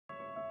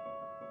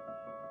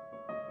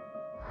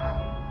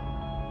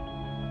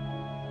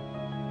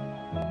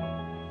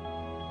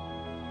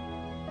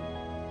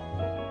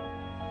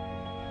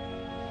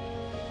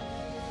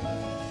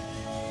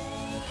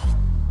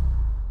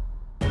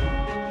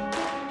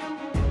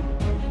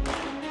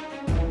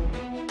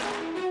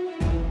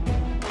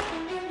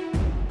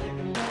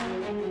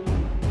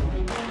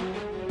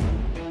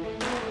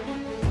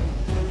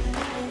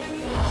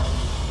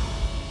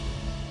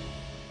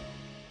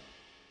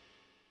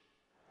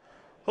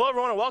Hello,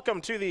 everyone, and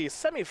welcome to the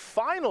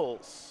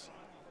semifinals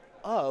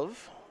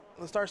of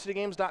the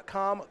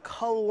StarCityGames.com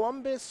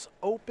Columbus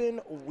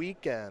Open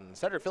Weekend.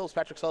 Senator Phillips,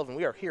 Patrick Sullivan,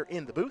 we are here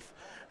in the booth,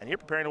 and you're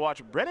preparing to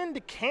watch Brennan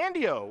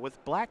DeCandio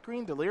with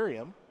Black-Green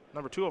Delirium,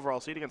 number 2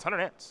 overall seed, against Hunter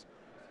Nance,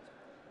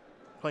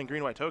 playing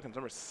Green-White Tokens,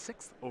 number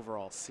 6th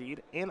overall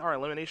seed, in our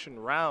elimination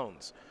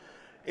rounds.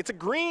 It's a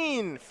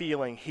green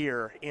feeling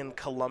here in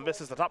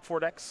Columbus, as the top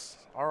 4 decks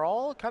are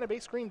all kind of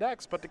base green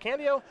decks, but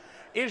DeCandio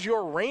is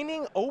your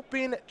reigning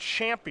Open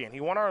champion. He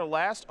won our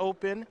last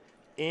Open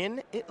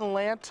in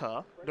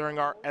Atlanta during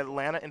our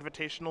Atlanta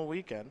Invitational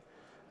weekend.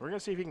 We're going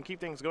to see if he can keep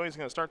things going. He's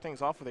going to start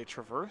things off with a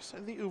Traverse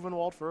the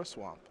Uvenwald for a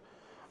Swamp.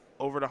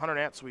 Over to Hunter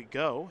Nance we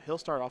go. He'll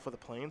start off with a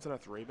Plains and a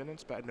Thraben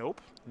Inspector.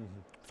 Nope.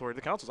 Authority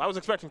of the Councils. I was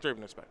expecting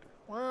Thraben Inspector.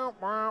 Wow,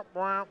 wow,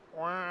 wow,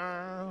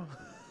 wow.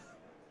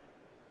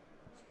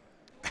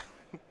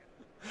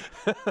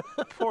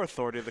 Poor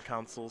Authority of the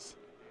Councils.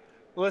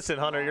 Listen,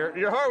 Hunter,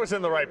 your heart was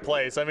in the right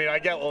place. I mean, I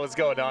get what was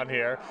going on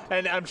here,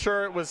 and I'm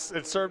sure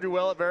it served you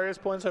well at various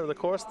points over the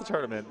course of the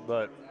tournament,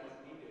 but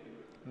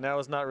now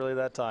is not really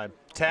that time.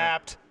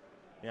 Tapped.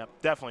 Yep,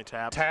 definitely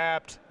tapped.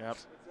 Tapped. Yep.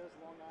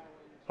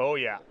 Oh,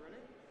 yeah.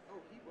 Oh,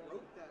 he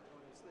wrote that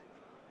on his thing.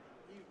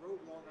 He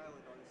wrote Long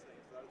Island on his thing,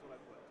 so that's what I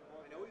put.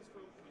 I know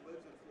he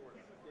lives in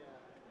Florida. Yeah.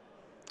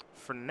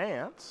 For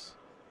Nance,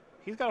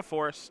 he's got a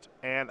Forest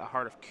and a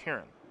Heart of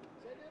Kirin.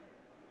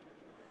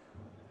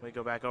 We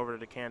go back over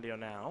to DeCandio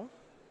now.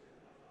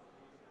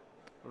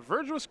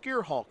 Virtuous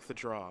Gearhulk, the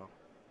draw.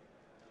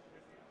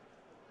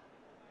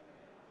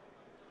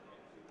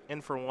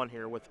 In for 1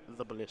 here with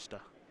the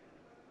Ballista.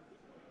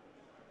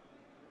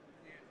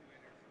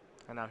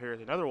 And now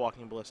here's another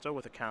Walking Ballista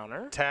with a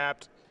counter.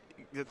 Tapped.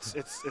 It's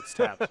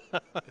tapped.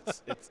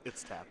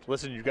 it's tapped.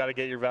 Listen, you got to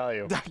get your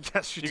value. I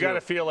guess you do. You got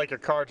to feel like your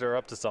cards are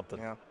up to something.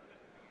 Yeah.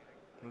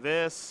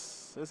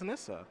 This is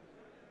Nissa.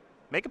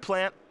 Make a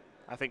plant.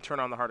 I think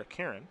turn on the Heart of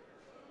Kirin.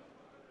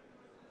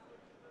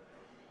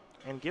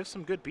 And give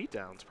some good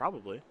beatdowns,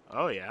 probably.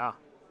 Oh, yeah.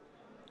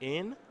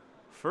 In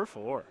for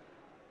 4.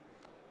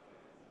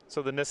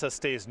 So the Nissa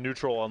stays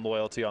neutral on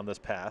loyalty on this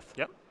path.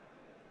 Yep.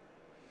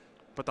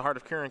 But the Heart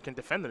of Kirin can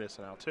defend the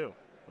Nissa now, too,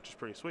 which is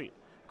pretty sweet.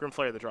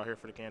 Grimflayer the draw here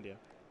for DeCandio.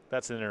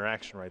 That's an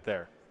interaction right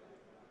there.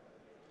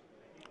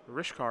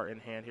 Rishkar in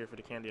hand here for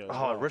DeCandio.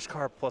 Oh,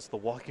 Rishkar plus the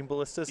Walking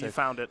Ballistas. You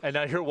found it. And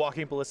now your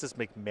Walking Ballistas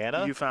make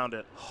mana? You found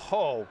it.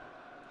 Oh,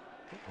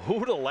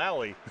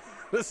 hoodalally.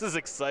 This is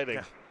exciting.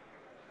 Yeah.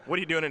 What are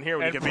you doing in here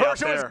when and you can be out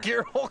there?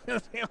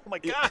 Gearhulk. Oh, my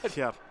God.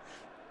 Yeah.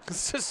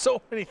 It's just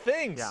so many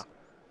things. Yeah.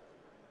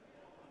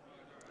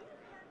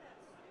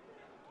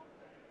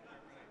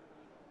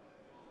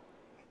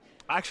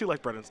 I actually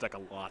like Brennan's deck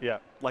a lot. Yeah.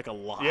 Like a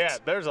lot. Yeah,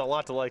 there's a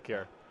lot to like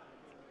here.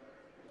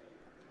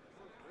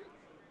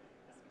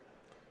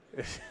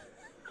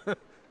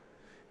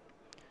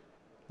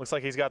 Looks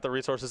like he's got the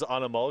resources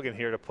on a mulligan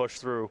here to push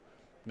through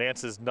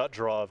Nance's nut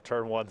draw of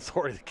turn 1,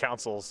 Authority of the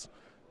Councils.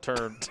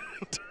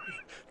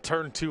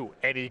 Turn 2,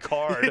 any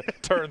card.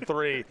 Turn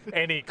 3,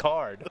 any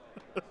card.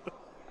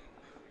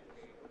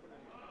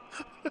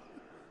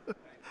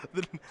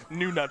 The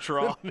new nut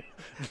draw.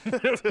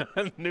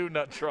 New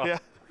nut draw. Yeah.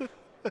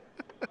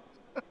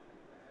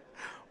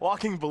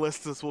 Walking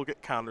Ballistas will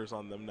get counters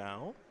on them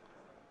now.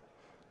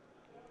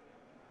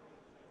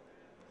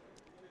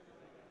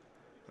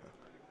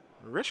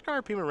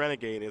 Rishkar Pima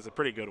Renegade is a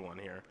pretty good one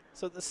here.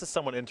 So this is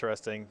somewhat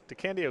interesting.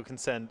 DeCandio can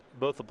send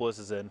both the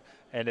Ballistas in,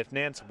 and if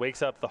Nance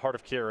wakes up the Heart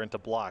of Kirin to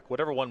block,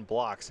 whatever one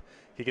blocks,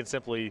 he can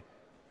simply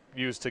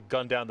use to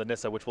gun down the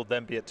Nissa, which will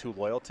then be at 2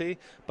 loyalty.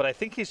 But I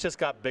think he's just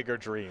got bigger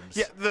dreams.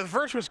 Yeah, the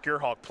Virtuous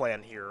Gearhulk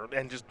plan here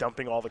and just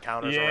dumping all the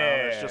counters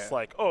around is just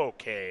like,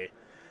 okay.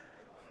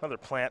 Another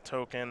plant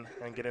token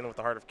and get in with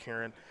the Heart of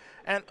Kirin.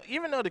 And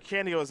even though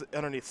DeCandio is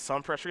underneath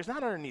some pressure, he's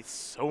not underneath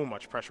so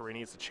much pressure where he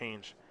needs to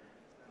change.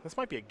 This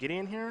might be a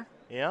Gideon here.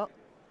 Yeah.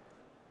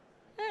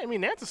 I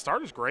mean, Nance's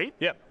start is great.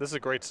 Yeah, this is a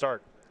great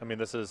start. I mean,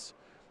 this is,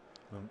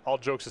 all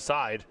jokes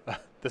aside,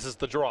 this is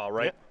the draw,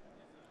 right? Yep.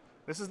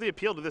 This is the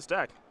appeal to this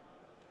deck.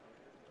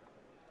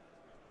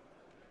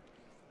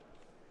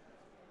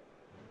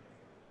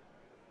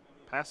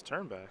 Pass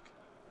turn back.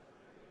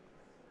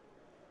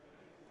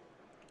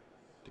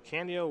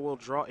 DeCandio will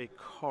draw a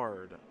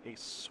card, a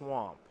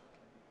Swamp.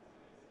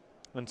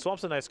 And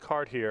Swamp's a nice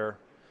card here,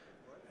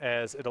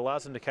 as it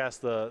allows him to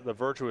cast the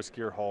Virtuous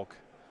Gearhulk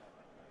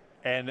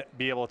and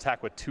be able to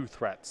attack with 2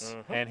 threats.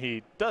 And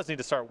he does need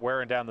to start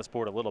wearing down this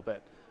board a little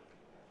bit.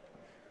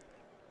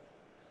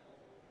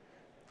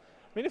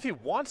 I mean, if he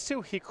wants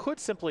to, he could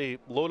simply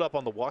load up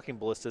on the Walking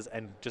Ballistas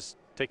and just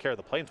take care of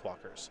the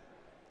Planeswalkers.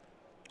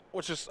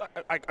 Which is,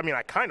 I mean,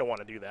 I kind of want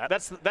to do that.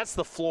 That's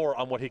the floor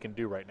on what he can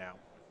do right now.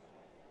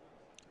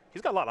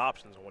 He's got a lot of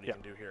options on what he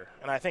can do here.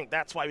 And I think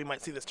that's why we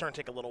might see this turn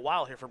take a little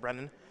while here for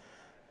Brennan.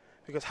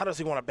 Because how does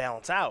he want to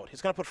balance out?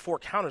 He's going to put 4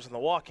 counters in the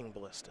Walking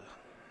Ballista.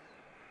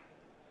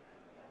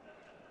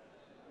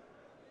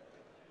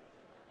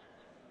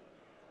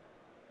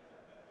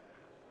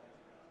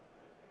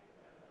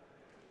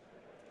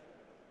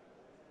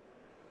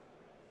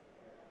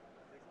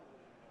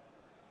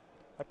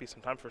 Might be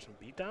some time for some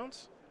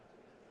beatdowns.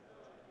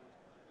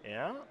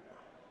 Yeah.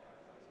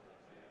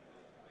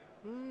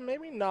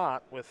 Maybe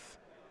not with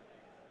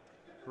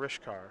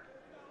Rishkar.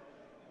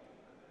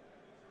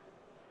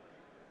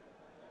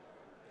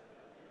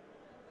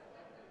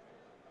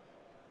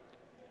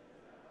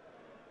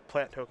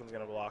 Plant token's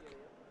going to block.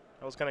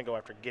 I was going to go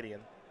after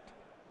Gideon.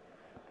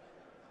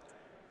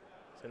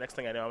 So next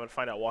thing I know, I'm going to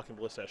find out Walking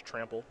Ballista has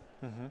Trample.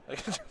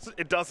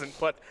 It doesn't,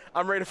 but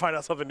I'm ready to find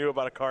out something new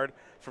about a card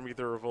from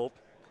either Revolt.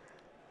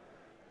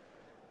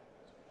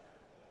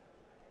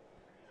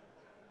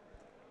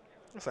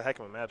 That's a heck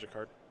of a Magic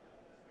card.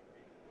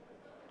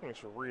 I think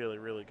it's really,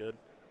 really good.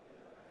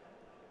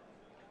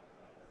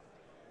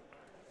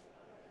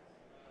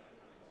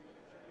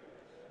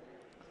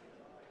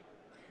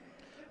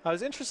 I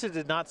was interested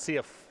to not see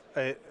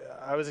I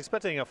was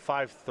expecting a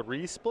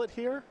 5-3 split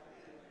here.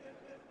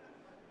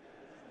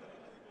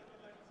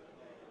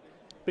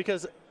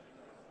 Because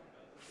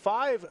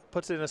 5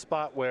 puts it in a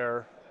spot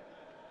where,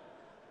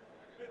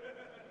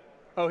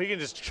 oh, he can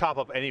just chop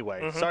up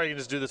anyway. Sorry, he can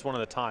just do this one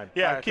at a time.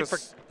 Yeah, I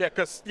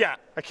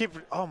keep.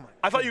 Oh my!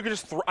 I thought you could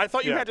just. I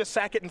thought you had to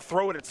sack it and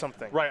throw it at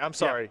something. Right. I'm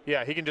sorry.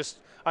 Yeah, he can just.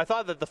 I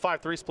thought that the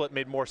 5-3 split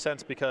made more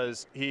sense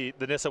because the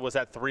Nissa was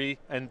at 3,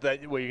 and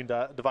that way you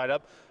can divide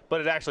up. But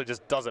it actually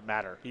just doesn't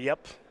matter.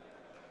 Yep.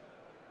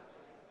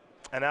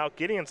 And now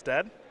Gideon's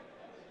dead.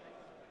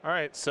 All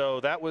right.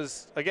 So that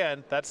was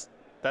again. That's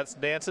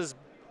Nance's.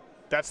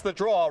 That's the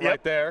draw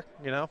right there,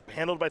 you know.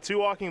 Handled by 2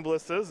 Walking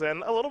Ballistas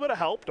and a little bit of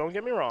help, don't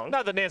get me wrong.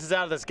 Not that Nance is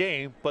out of this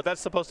game, but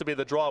that's supposed to be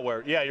the draw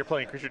where, yeah, you're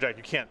playing Creature Deck.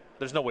 You can't,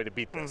 there's no way to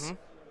beat this.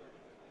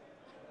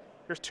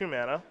 Here's 2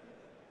 mana.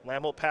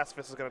 Lambholt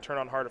Pacifist is going to turn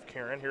on Heart of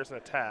Kirin. Here's an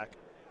attack.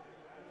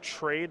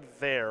 Trade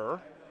there.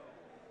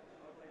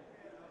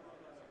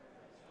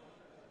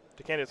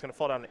 DeCandio is going to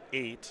fall down to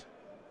 8.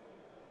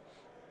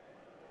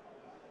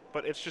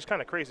 But it's just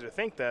kind of crazy to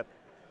think that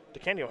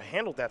DeCandio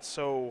handled that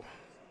so...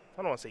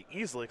 I don't want to say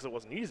easily because it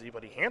wasn't easy,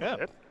 but he handled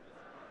it.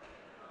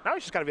 Now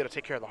he's just got to be able to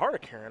take care of the Heart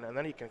of Kirin, and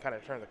then he can kind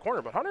of turn the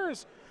corner. But Hunter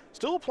is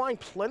still applying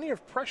plenty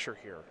of pressure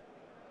here.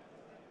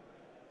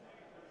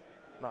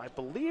 Now, I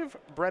believe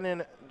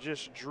Brennan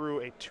just drew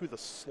a To the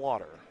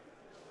Slaughter.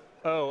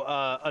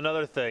 Oh,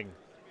 another thing.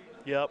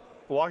 Yep.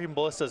 Walking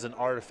Ballista is an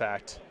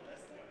artifact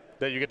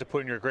that you get to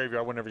put in your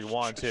graveyard whenever you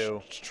want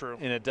to. It's true.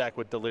 In a deck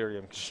with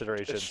Delirium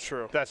considerations. It's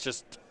true. That's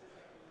just,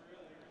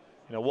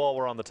 you know, while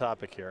we're on the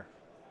topic here.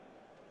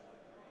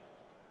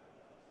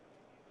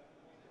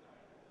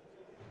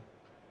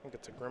 I think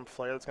it's a Grim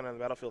Flare that's going to have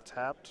the battlefield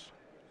tapped.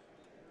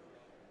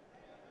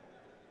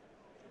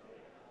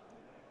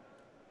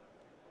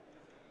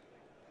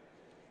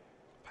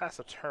 Pass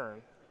a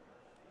turn.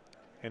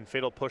 And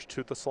Fatal Push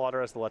to the Slaughter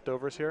as the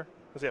leftovers here.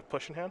 Does he have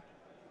Push in hand?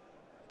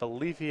 I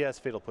believe he has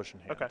Fatal Push in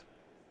hand. Okay.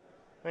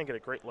 I didn't get a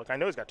great look. I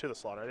know he's got To the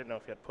Slaughter. I didn't know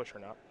if he had Push or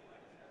not.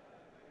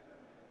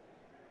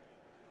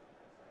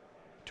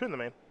 2 in the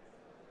main.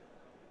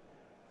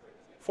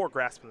 4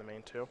 Grasp in the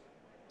main, too.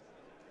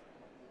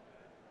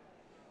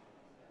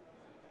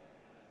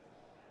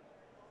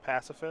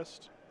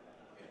 Pacifist.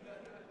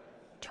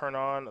 Turn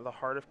on the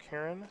Heart of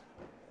Kirin.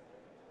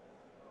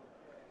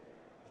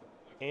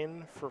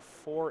 In for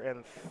 4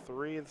 and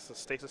 3. This is a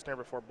Stasis Snare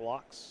before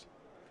blocks.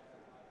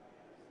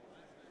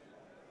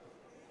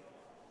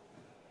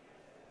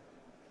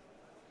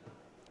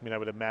 I mean, I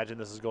would imagine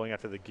this is going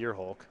after the Gear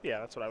Hulk.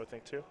 Yeah, that's what I would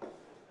think too.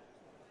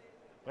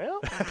 Well,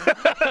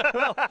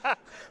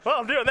 well,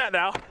 I'm doing that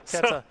now.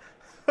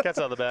 Cat's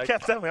out of the bag.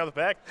 Cat's definitely out of the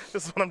bag.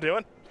 This is what I'm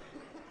doing.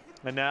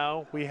 And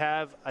now we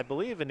have, I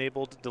believe,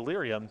 enabled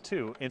Delirium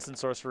too. Instant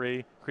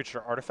sorcery,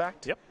 creature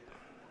artifact. Yep.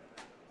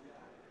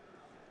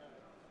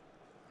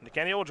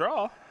 DeCandio will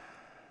draw.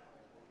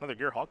 Another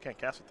Gear Hulk. Can't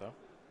cast it though.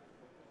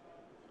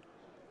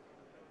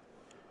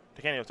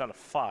 DeCandio's down to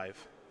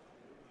 5.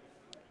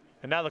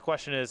 And now the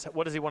question is,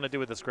 what does he want to do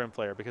with this Grim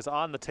Flare? Because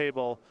on the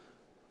table,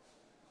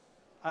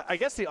 I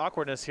guess the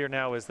awkwardness here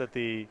now is that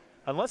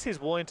unless he's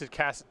willing to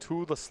cast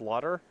To the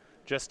Slaughter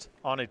just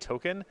on a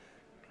token,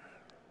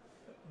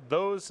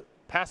 those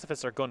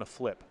pacifists are going to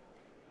flip.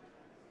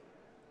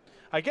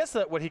 I guess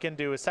that what he can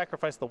do is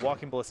sacrifice the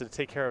Walking Ballista to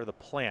take care of the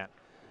plant,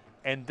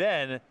 and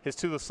then his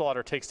To the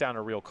Slaughter takes down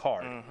a real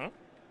card.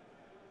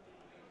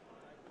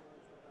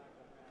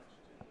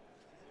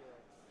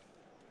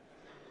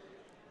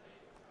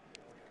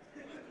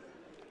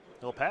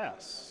 He'll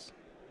pass.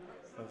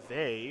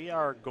 They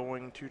are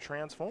going to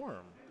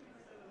transform.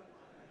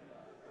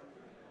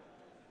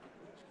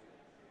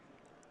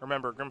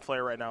 Remember, Grim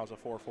Flare right now is a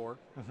 4/4.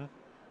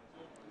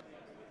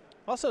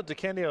 Also,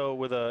 DeCandio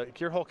with a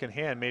Gear Hulk in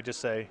hand may just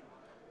say,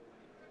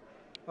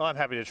 well, I'm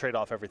happy to trade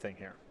off everything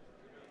here.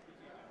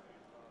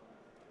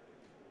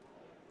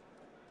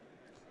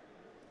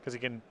 Because he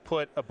can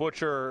put a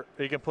Butcher,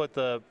 he can put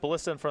the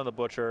Ballista in front of the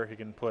Butcher, he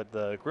can put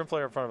the Grim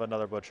Flare in front of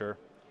another Butcher.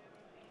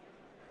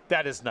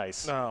 That is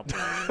nice. Oh,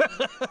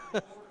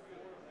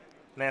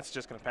 Nance is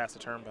just going to pass the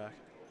turn back.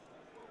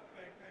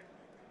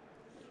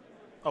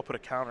 Oh, put a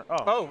counter.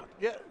 Oh,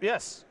 yeah,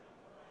 yes.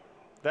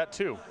 That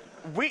too.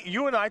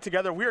 You and I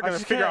together, we are going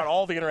to figure out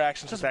all the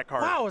interactions with that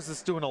card. Wow, is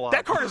this doing a lot?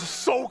 That card is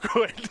so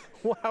good.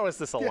 Wow, is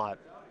this a lot?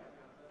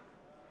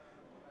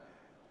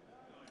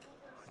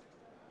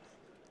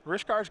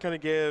 Rishkar's going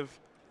to give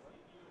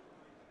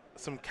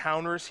some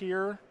counters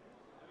here.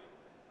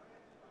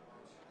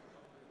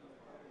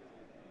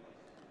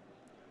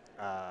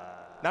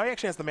 Now he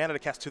actually has the mana to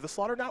cast to the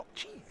Slaughter now.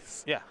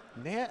 Jeez. Yeah.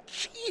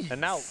 Jeez. And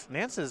now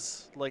Nance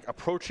is like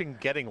approaching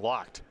getting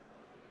locked.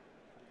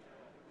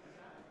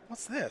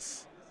 What's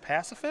this?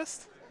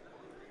 Pacifist?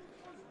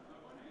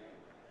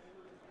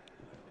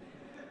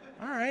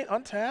 All right,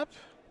 untap. I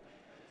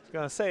was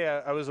gonna say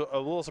I was a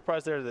little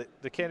surprised there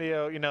that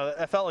DeCandio, you know,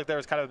 I felt like there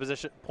was kind of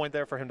a point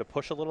there for him to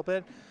push a little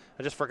bit.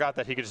 I just forgot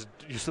that he could just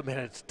use the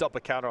mana to dump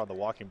a counter on the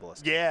Walking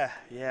Ballista.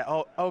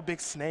 Yeah. Oh,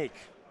 Big Snake.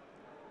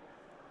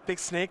 Big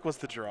Snake was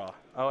the draw.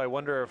 Oh, I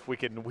wonder if we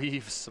can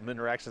weave some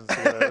interactions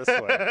together this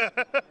way.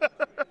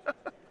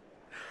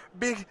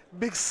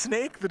 Big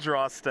Snake, the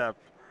draw step.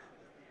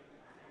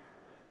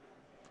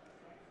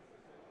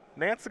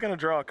 Nance is going to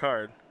draw a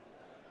card.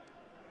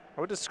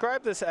 I would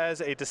describe this as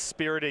a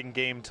dispiriting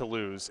game to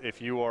lose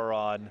if you are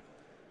on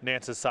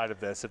Nance's side of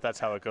this, if that's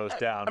how it goes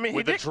down. I mean,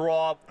 with the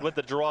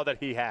draw that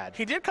he had.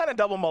 He did kind of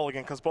double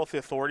mulligan because both the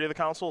authority of the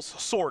councils,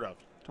 sort of.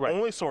 Right.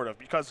 Only sort of,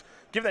 because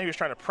given that he was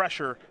trying to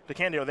pressure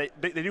DeCandio,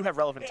 they do have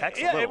relevant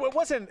text. Yeah, it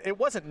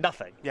wasn't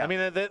nothing. Yeah. I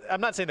mean,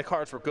 I'm not saying the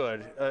cards were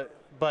good,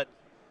 but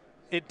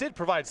it did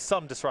provide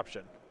some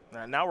disruption.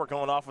 Now we're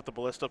going off with the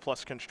Ballista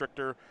plus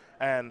Constrictor,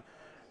 and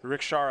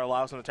Rikshar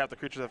allows him to tap the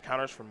creatures that have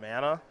counters for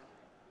mana.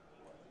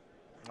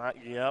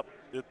 Yep,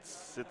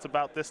 it's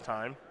about this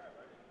time.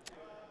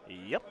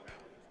 Yep.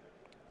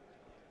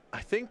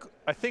 I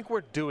think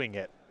we're doing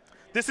it.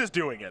 This is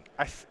doing it.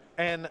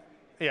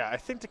 Yeah, I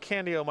think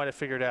DeCandio might have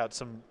figured out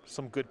some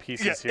good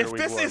pieces here. If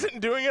this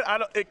isn't doing it,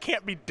 it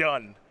can't be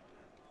done.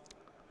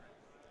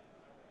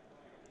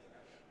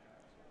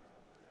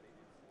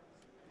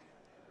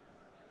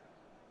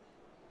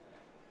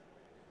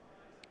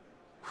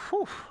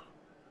 Whew.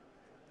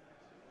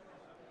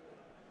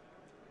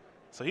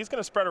 So he's going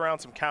to spread around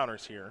some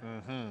counters here.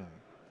 Mm-hmm.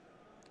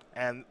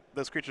 And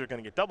those creatures are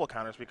going to get double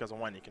counters because of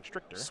Winding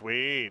Constrictor.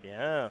 Sweet.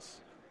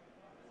 Yes.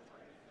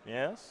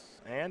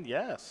 Yes, and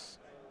yes.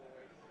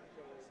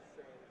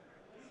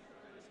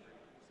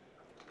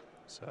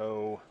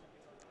 So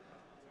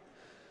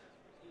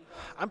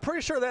I'm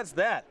pretty sure that's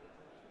that.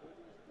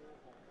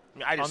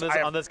 I mean,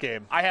 on this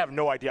game. I have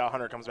no idea how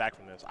Hunter comes back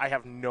from this. I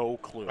have no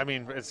clue. I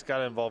mean, it's got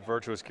to involve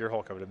Virtuous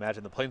Gearhulk, I would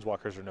imagine. The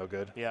Planeswalkers are no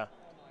good. Yeah.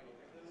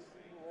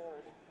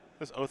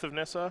 This Oath of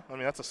Nissa, I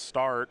mean, that's a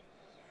start.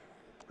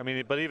 I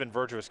mean, but even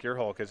Virtuous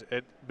Gearhulk is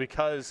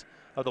because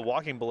of the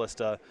Walking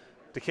Ballista,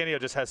 DeCandio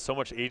just has so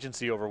much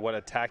agency over what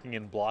attacking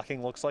and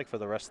blocking looks like for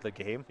the rest of the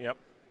game. Yep.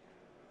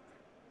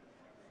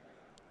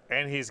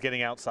 And he's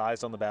getting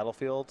outsized on the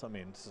battlefield. I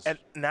mean, and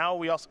now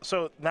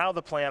now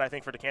the plan I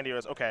think for DeCandio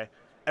is, okay,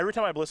 every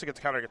time my Ballista gets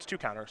a counter, it gets 2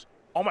 counters.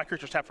 All my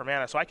creatures tap for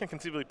mana, so I can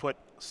conceivably put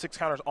 6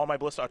 counters on my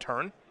Ballista a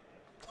turn.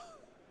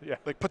 Yeah.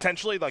 Like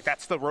potentially, like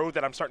that's the road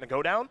that I'm starting to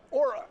go down.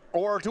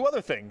 Or do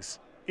other things.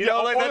 You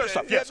know, like other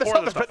stuff. Yes,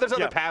 there's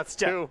other paths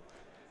too.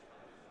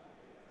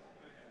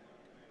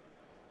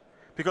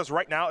 Because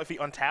right now, if he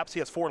untaps, he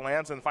has 4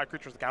 lands and 5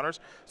 creatures with counters,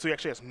 so he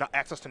actually has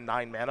access to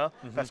 9 mana.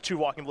 Mm-hmm. That's 2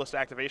 Walking Ballista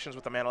activations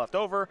with the mana left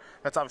over.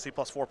 That's obviously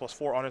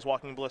 +4/+4 on his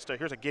Walking Ballista.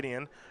 Here's a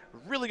Gideon.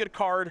 Really good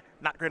card,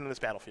 not great on this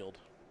battlefield.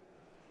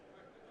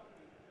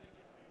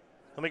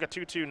 He'll make a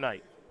 2/2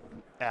 Knight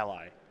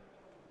ally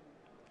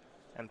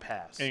and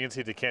pass. And you can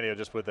see DeCandio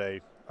just with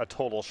a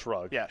total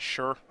shrug. Yeah,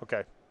 sure.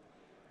 Okay.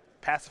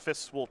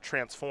 Pacifists will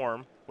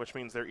transform, which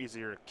means they're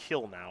easier to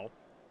kill now.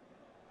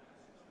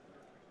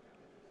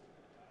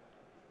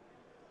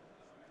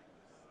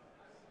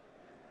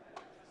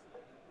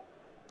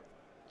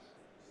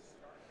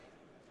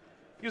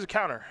 Use a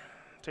counter.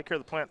 Take care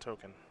of the plant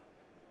token.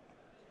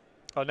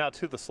 Oh, now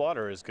To the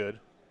Slaughter is good.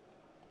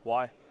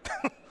 Why?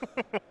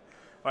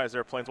 Why, is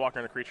there a planeswalker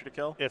and a creature to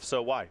kill? If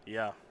so, why?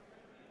 Yeah.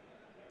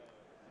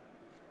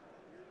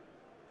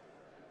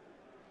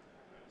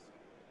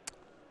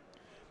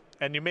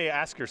 And you may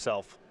ask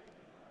yourself,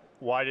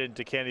 why didn't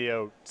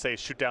DeCandio say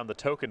shoot down the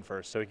token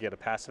first so he could get a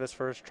pacifist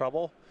for his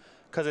trouble?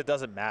 Because it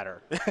doesn't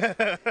matter.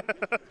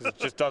 'Cause it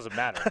just doesn't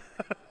matter.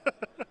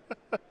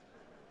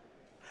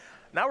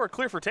 Now we're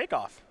clear for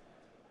takeoff.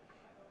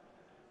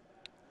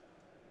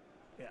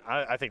 Yeah,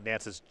 I think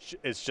Nance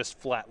is just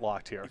flat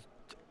locked here.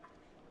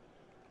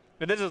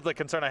 And this is the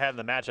concern I had in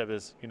the matchup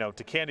is, you know,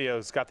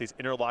 DeCandio's got these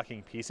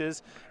interlocking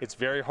pieces. It's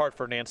very hard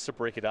for Nance to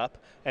break it up.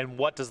 And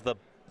what does the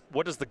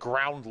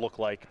ground look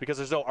like? Because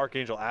there's no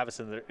Archangel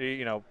Avacyn there.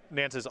 You know,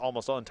 Nance is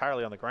almost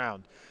entirely on the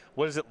ground.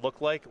 What does it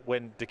look like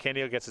when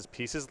DeCandio gets his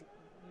pieces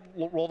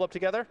rolled up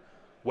together?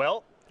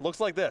 Well, looks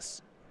like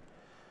this.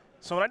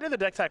 So when I did the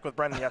deck tech with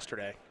Brennan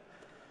yesterday,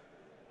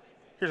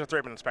 here's a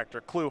Thraben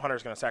Inspector. Clue,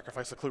 Hunter's going to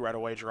sacrifice the clue right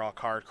away, draw a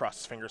card, cross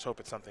his fingers, hope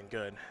it's something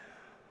good.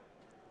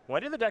 When I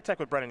did the deck tech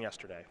with Brennan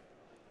yesterday,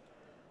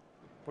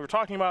 we were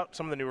talking about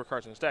some of the newer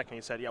cards in his deck, and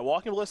he said, yeah,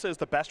 Walking Ballista is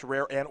the best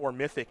rare and or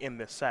mythic in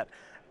this set.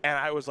 And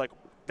I was like,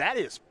 that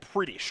is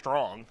pretty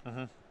strong.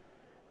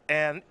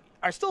 And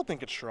I still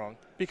think it's strong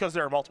because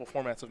there are multiple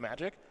formats of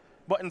Magic.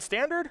 But in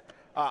Standard,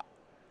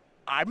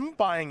 I'm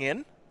buying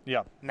in.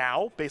 Yeah.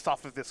 Now, based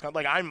off of this,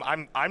 like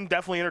I'm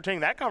definitely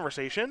entertaining that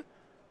conversation.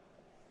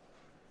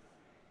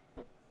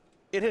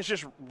 It has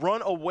just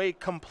run away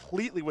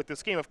completely with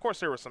this game. Of course,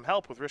 there was some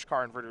help with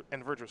Rishkar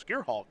and Virtuous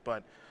Gearhulk,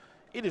 but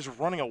it is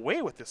running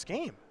away with this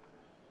game.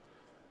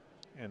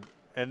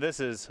 And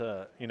this is,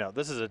 you know,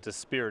 this is a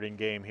dispiriting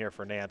game here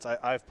for Nance.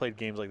 I've played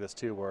games like this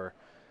too, where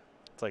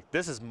it's like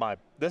this was my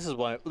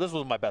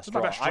best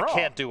draw. I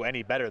can't do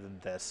any better than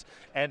this.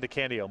 And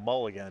DeCandio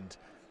mulliganed,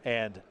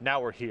 and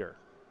now we're here.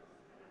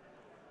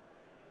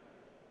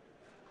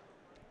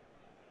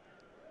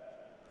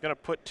 Going to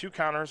put 2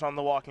 counters on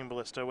the Walking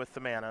Ballista with the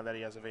mana that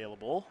he has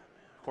available.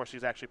 Of course,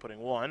 he's actually putting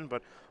 1,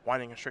 but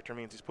Winding Constrictor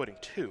means he's putting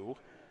 2.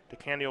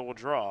 DeCandio will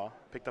draw,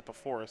 picked up a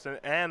forest,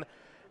 and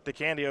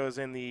DeCandio is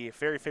in the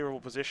very favorable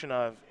position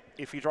of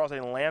if he draws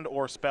a land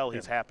or spell,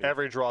 he's happy.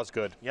 Every draw is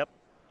good. Yep.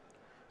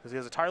 Because he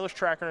has a Tireless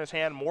Tracker in his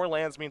hand. More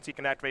lands means he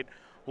can activate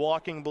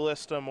Walking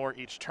Ballista more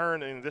each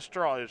turn, and this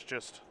draw is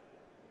just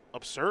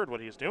absurd what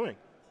he's doing.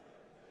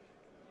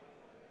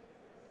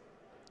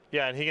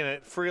 Yeah, and he can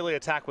freely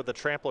attack with the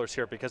Tramplers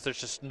here because there's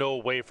just no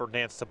way for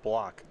Nance to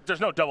block. There's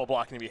no double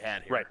blocking to be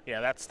had here. Right. Yeah,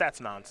 that's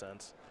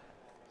nonsense.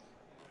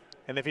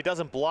 And if he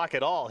doesn't block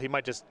at all, he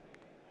might just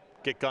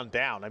get gunned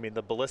down. I mean,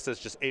 the Ballista is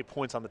just 8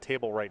 points on the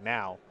table right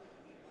now.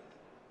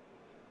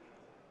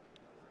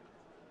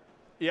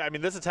 Yeah, I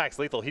mean, this attack's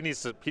lethal. He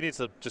needs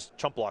to just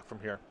chump block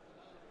from here.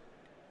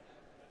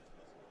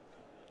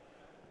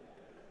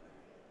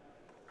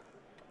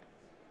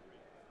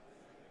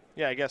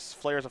 Yeah, I guess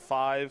Flare's a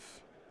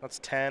 5. That's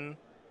 10.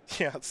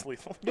 Yeah, it's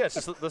lethal. Yeah, it's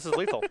just, this is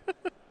lethal.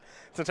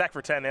 It's an attack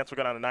for 10. Nance will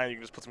go down to 9. You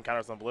can just put some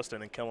counters on Ballista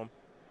and kill him.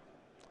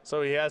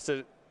 So he has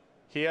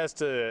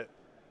to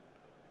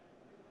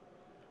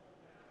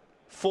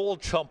full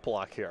chump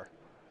block here.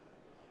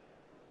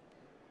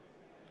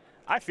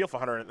 I feel for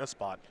Hunter in this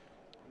spot.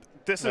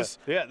 This is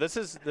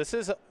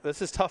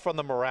tough on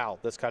the morale,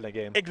 this kind of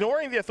game.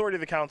 Ignoring the authority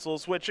of the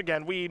councils, which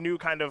again we knew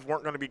kind of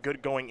weren't going to be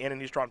good going in, and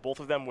he's drawn both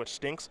of them, which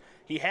stinks.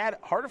 He had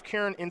Heart of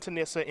Kirin into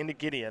Nissa into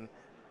Gideon,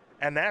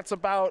 and that's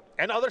about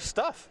other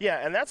stuff.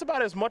 Yeah, and that's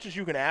about as much as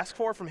you can ask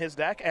for from his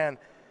deck, and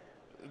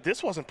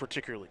this wasn't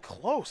particularly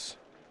close.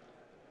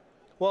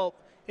 Well,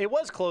 it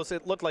was close.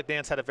 It looked like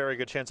Nance had a very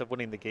good chance of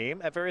winning the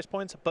game at various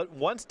points, but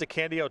once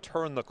DeCandio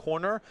turned the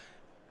corner,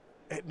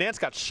 Nance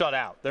got shut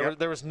out.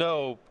 There was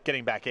no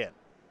getting back in.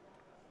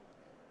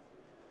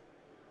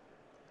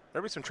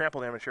 There'll be some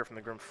trample damage here from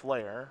the Grim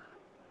Flare.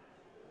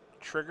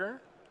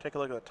 Trigger. Take a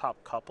look at the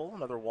top couple.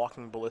 Another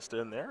Walking Ballista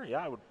in there.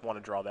 Yeah, I would want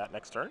to draw that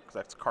next turn because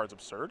that card's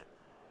absurd.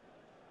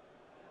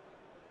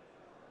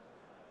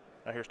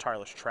 Now here's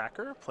Tireless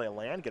Tracker. Play a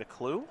land. Get a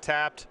clue.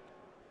 Tapped.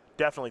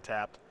 Definitely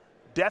tapped.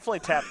 Definitely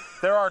tapped.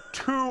 There are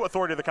 2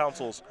 Authority of the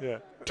Councils. Yeah.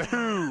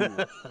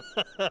 2.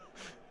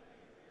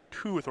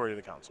 2 Authority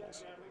of the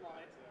Councils.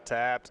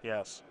 Tapped.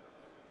 Yes.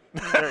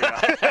 There you go.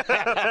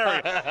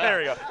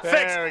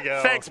 There we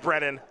go. Thanks,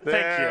 Brennan. Thank you.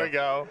 There we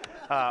go.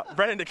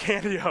 Brennan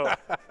DeCandio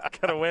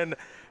gonna win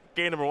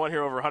game number 1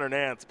 here over Hunter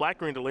Nance.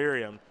 Black-green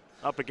Delirium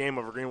up a game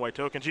over green-white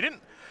tokens. You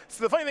didn't.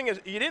 So the funny thing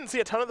is, you didn't see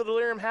a ton of the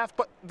Delirium half,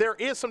 but there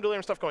is some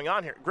Delirium stuff going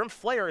on here. Grim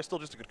Flare is still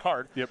just a good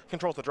card. Yep.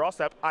 Controls the draw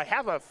step. I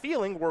have a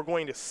feeling we're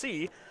going to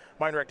see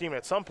Mind Wreck Demon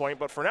at some point,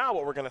 but for now,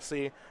 what we're going to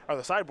see are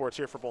the sideboards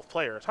here for both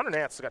players. Hunter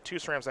Nance has got 2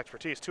 Ceram's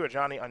Expertise, 2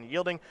 Ajani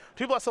Unyielding,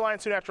 2 Blessed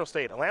Alliance, 2 Natural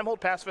State, a Lambhold,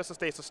 Pacifist, a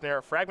Stasis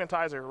Snare,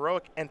 Fragmentizer,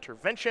 Heroic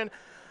Intervention,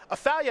 a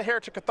Thalia,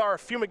 Heretic Cathar,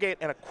 Fumigate,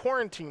 and a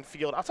Quarantine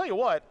Field. I'll tell you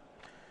what,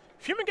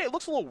 Fumigate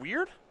looks a little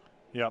weird.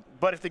 Yep.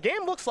 But if the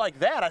game looks like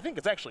that, I think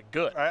it's actually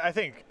good. I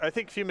think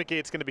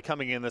Fumigate's going to be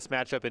coming in this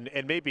matchup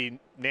and maybe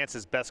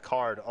Nance's best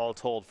card all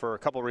told for a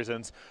couple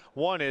reasons.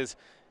 One is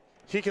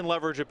he can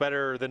leverage it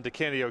better than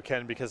DeCandio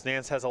can because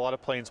Nance has a lot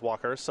of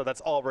planeswalkers, so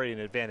that's already an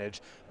advantage.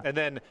 And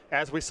then,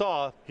 as we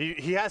saw,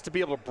 he has to be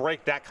able to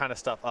break that kind of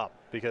stuff up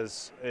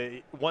because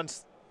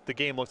once the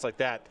game looks like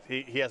that,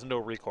 he has no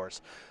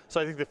recourse.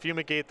 So I think the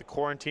Fumigate, the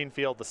Quarantine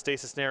Field, the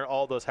Stasis Snare,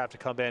 all those have to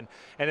come in.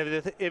 And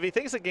if he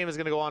thinks the game is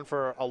going to go on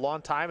for a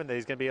long time and that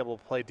he's going to be able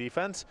to play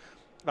defense,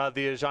 the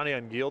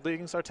Ajani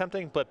Unyieldings are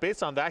tempting. But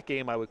based on that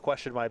game, I would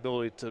question my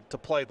ability to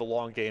play the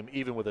long game,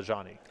 even with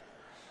Ajani.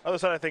 Other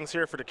side of things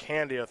here for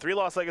DeCandio. 3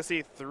 Lost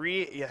Legacy,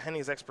 3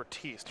 Yahenni's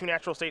Expertise, 2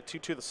 Natural State,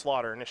 2 the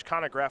Slaughter,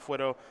 Nishkana, Graph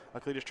Widow,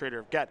 Euclidus Trader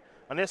of Get,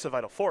 Anissa,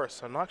 Vital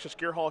Force, a Noxious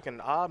Gearhulk,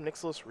 and Ob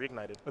Nixilis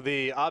Reignited.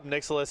 The Ob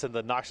Nixilis and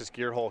the Noxious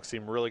Gearhulk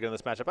seem really good in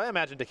this matchup. I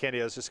imagine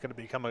DeCandio is just going to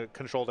become a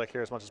control deck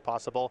here as much as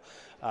possible.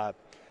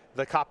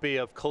 The copy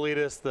of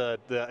Kalidas, the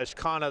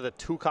Ishkana, the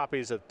 2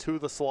 copies of 2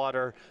 the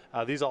Slaughter,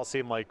 these all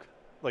seem like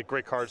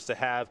great cards to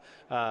have.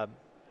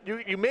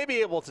 You may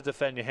be able to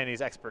defend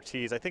Yahenni's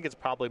Expertise. I think it's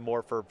probably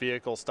more for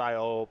vehicle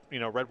style,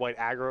 red-white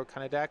aggro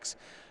kind of decks.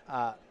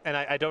 And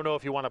I don't know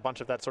if you want a bunch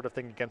of that sort of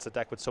thing against a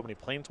deck with so many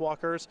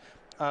planeswalkers,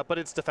 but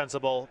it's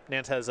defensible.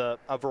 Nance has a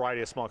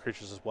variety of small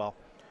creatures as well.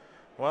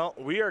 Well,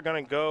 we are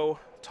going to go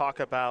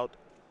talk about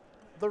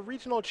the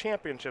regional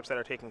championships that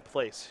are taking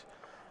place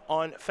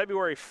on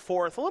February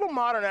 4th. A little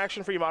Modern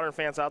action for you Modern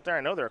fans out there.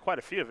 I know there are quite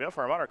a few of you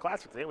for our Modern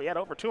Classic today. We had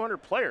over 200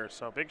 players,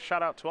 so big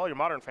shout out to all your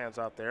Modern fans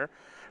out there.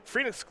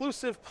 Free and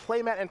exclusive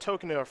playmat and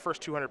token to our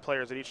first 200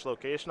 players at each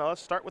location. Now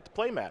let's start with the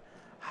playmat.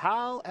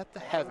 Howl at the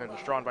Heavens,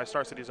 drawn by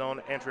Star City's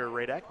own Andrea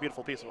Radak.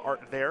 Beautiful piece of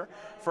art there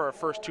for our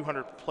first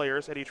 200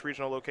 players at each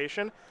regional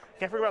location.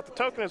 Can't forget about the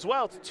token as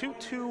well. It's a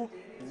 2/2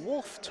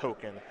 Wolf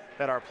token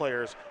that our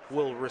players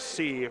will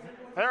receive.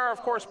 There are, of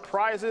course,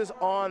 prizes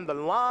on the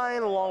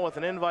line, along with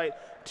an invite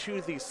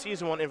to the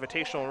Season 1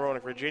 Invitational in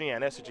Roanoke, Virginia,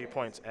 and SCG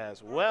points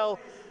as well.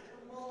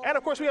 And,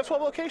 of course, we have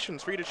 12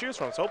 locations for you to choose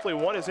from, so hopefully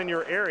one is in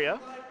your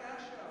area.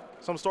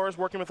 Some stores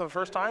working with for the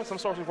first time, some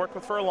stores we've worked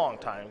with for a long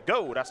time.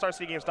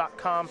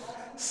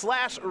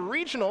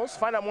 Go.starcitygames.com/regionals.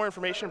 Find out more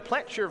information.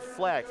 Plant your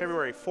flag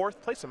February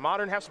 4th. Play some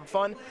Modern, have some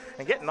fun,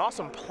 and get an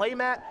awesome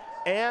playmat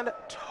and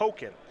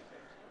token.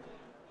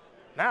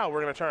 Now we're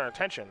going to turn our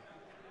attention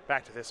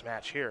back to this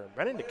match here.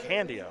 Brennan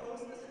DeCandio,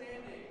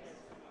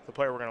 the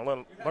player we're going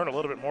to learn a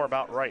little bit more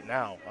about right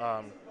now.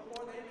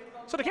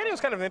 So DeCandio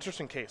is kind of an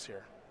interesting case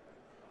here.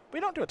 We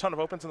don't do a ton of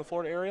opens in the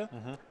Florida area,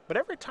 but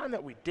every time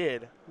that we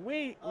did,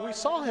 we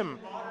saw him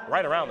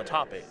right around the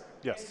top 8.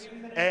 Yes.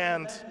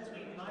 And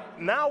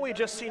now we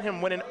just seen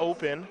him win an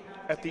open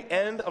at the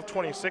end of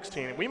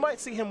 2016. We might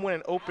see him win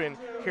an open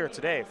here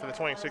today for the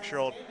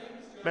 26-year-old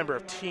member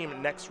of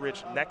Team Next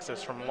Ridge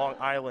Nexus from Long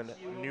Island,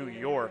 New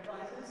York.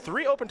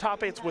 3 open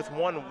top 8s with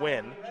 1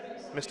 win.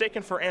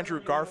 Mistaken for Andrew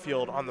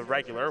Garfield on the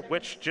regular,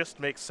 which just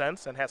makes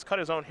sense, and has cut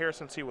his own hair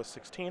since he was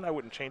 16. I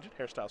wouldn't change it.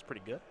 Hairstyle's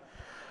pretty good.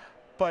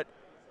 But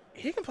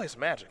he can play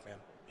some Magic, man.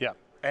 Yeah.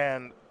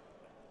 And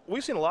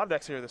we've seen a lot of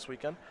decks here this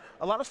weekend.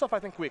 A lot of stuff I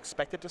think we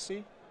expected to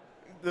see.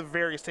 The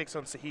various takes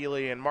on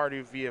Saheeli and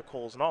Mardu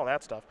vehicles and all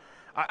that stuff.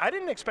 I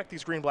didn't expect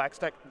these green-black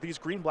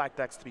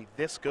decks to be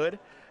this good.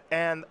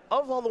 And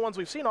of all the ones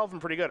we've seen, all of them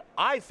pretty good.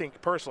 I think,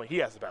 personally, he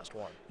has the best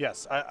one.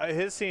 Yes.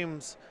 His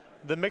seems,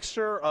 the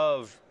mixture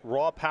of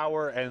raw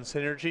power and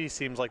synergy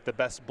seems like the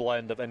best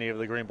blend of any of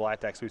the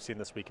green-black decks we've seen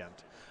this weekend.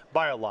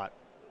 By a lot.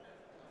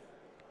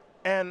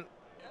 And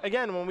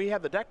again, when we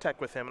had the deck tech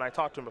with him, and I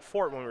talked to him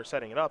before when we were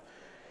setting it up,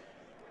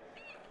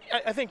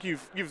 I think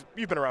you've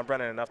been around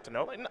Brennan enough to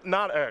know,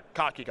 not a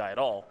cocky guy at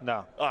all.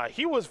 No.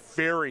 He was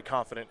very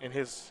confident in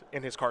his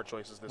card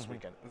choices this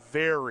weekend.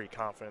 Very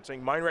confident,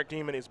 saying Mind Wreck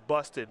Demon is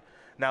busted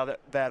now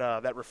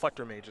that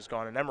Reflector Mage is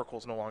gone and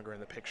Emrakul's no longer in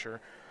the picture.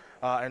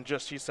 And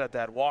just he said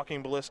that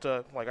Walking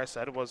Ballista, like I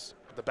said, was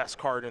the best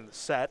card in the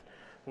set,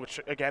 which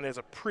again is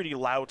a pretty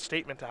loud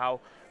statement to how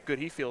good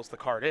he feels the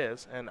card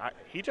is. And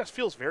he just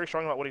feels very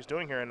strong about what he's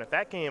doing here. And if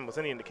that game was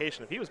any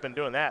indication, if he was been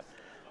doing that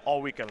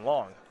all weekend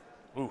long,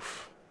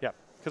 oof. Yeah,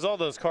 because all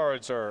those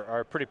cards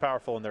are pretty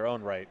powerful in their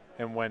own right.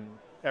 And when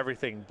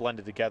everything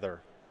blended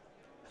together.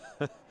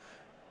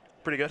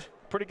 Pretty good.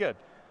 Pretty good.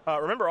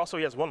 Remember also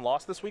he has 1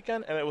 loss this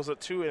weekend, and it was a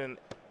 2 in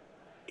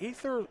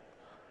Aether,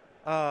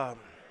 the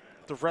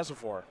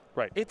Reservoir.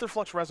 Right. Aether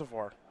Flux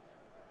Reservoir.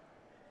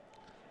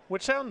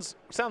 Which sounds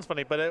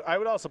funny, but I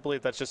would also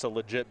believe that's just a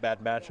legit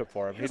bad matchup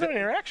for him. He doesn't have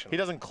an interaction. He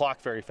doesn't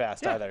clock very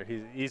fast Yeah. either.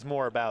 He's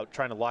more about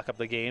trying to lock up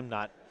the game,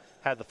 not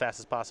have the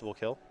fastest possible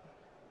kill.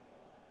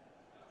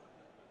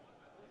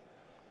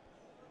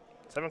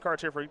 7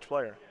 cards here for each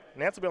player.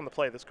 Nance will be on the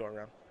play this go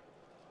around.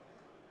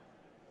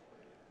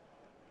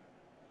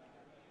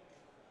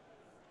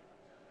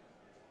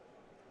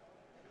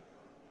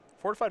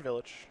 Fortified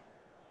Village.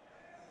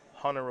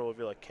 Hunter will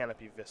reveal a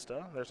Canopy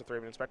Vista. There's a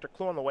Thraben Inspector.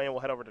 Clue on the way, and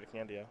we'll head over to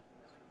DeCandio.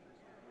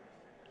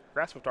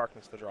 Grasp of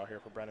Darkness the draw here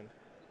for Brennan.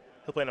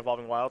 He'll play an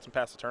Evolving Wilds and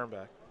pass the turn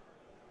back.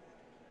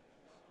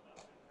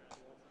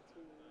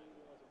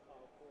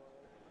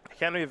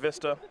 Canopy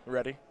Vista,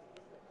 ready.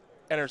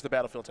 Enters the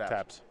battlefield tapped.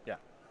 Taps. Yeah,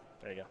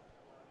 there you go.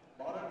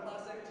 Modern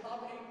Classic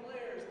top 8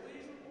 players,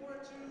 please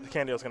report to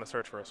DeCandio's going to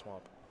search for a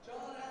swamp.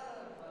 John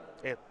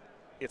Allen.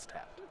 It's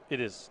tapped. It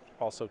is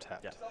also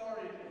tapped. Yeah.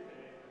 Sorry,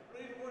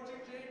 please report to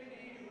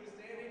JP, who is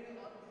standing in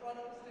front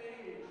of the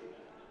stage.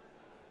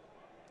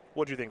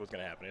 What do you think was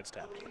going to happen? It's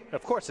tapped.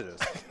 Of course it is.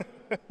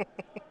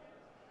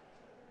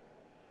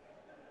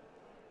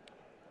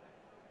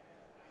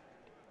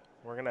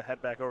 We're going to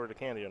head back over to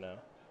DeCandio now.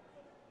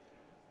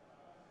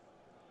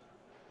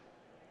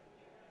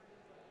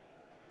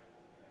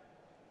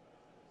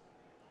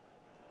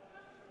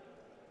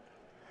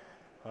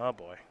 Oh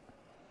boy.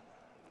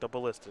 The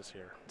Ballista's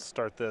here.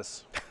 Start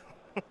this.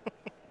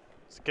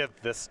 Let's get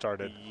this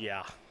started.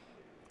 Yeah.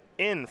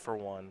 In for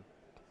one.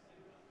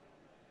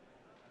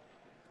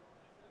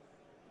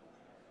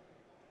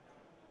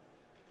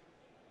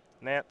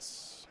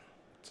 Nance.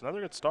 It's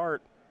another good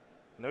start.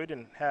 I know he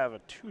didn't have a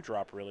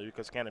 2-drop really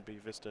because Canopy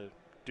Vista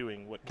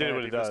doing what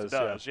Canopy Vista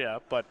does. Yeah,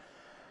 but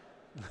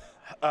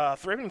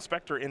Thraben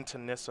Inspector into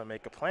Nissa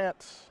Make a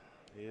Plant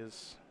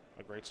is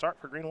a great start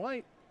for green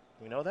white.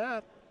 We know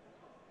that.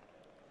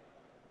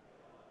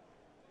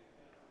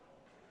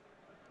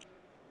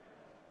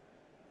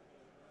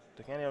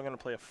 DeCandio going to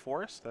play a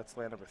Forest. That's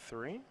land number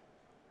 3.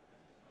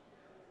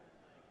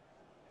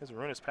 Here's a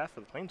Ruinous Path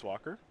for the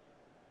Planeswalker.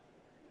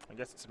 I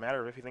guess it's a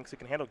matter of if he thinks he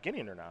can handle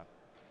Gideon or not.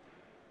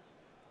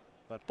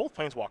 But both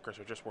Planeswalkers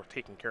are just worth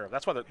taking care of.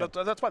 That's why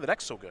that's why the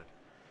deck's so good,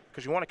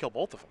 because you want to kill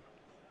both of them.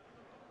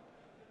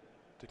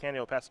 DeCandio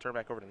will pass the turn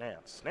back over to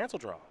Nance. Nance will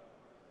draw.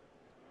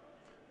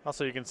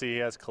 Also, you can see he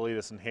has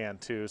Kalidas in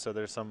hand too, so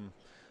there's some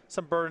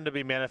burden to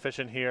be mana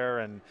efficient here,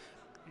 and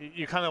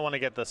you kind of want to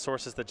get the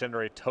sources that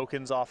generate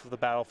tokens off of the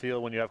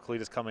battlefield when you have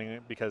Kalidas coming in,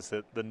 because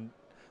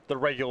the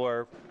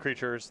regular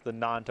creatures, the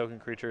non-token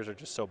creatures, are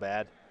just so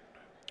bad.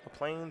 A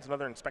Plains,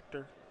 another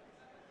Inspector.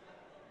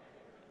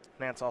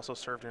 Nance also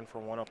served in for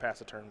 1-0, pass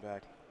the turn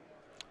back.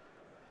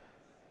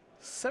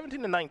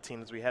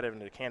 17-19 as we head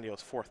into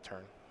DeCandio's 4th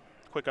turn.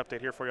 Quick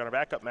update here for you on our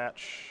backup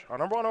match. Our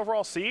 #1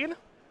 overall seed,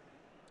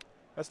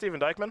 that's Steven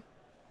Dykman.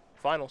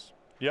 Finals.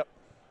 Yep.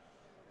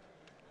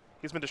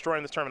 He's been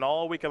destroying this tournament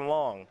all weekend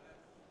long.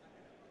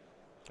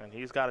 And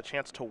he's got a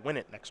chance to win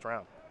it next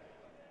round.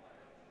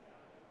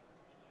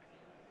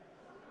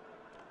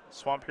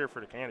 Swamp here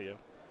for DeCandio.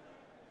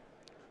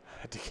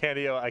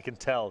 DeCandio, I can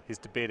tell he's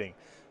debating.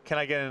 Can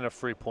I get in a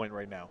free point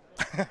right now?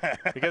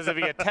 Because if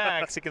he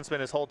attacks, he can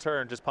spend his whole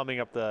turn just pumping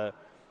up the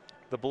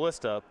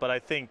ballista. But I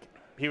think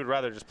he would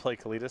rather just play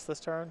Kalidas this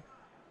turn.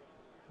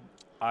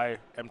 I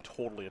am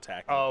totally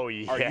attacking. Oh,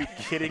 yeah. Are you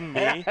kidding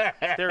me?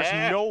 There's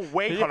no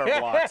way Hunter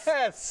blocks.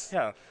 Yes.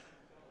 Yeah.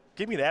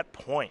 Give me that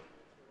point.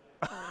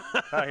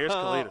 Here's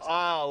Kalidas.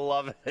 I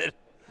love it.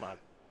 Come on.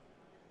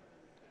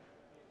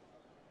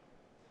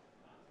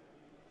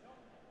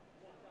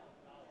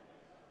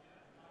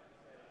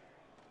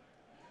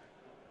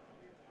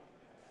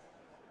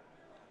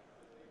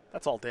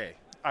 That's all day.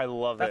 I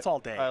love it. That's all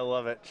day. I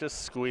love it.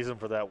 Just squeeze him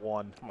for that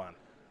one. Come on.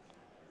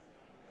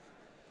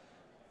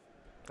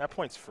 That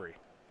point's free.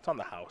 It's on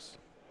the house.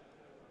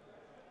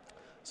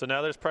 So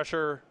now there's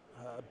pressure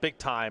big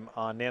time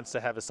on Nance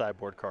to have his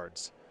sideboard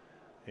cards.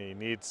 He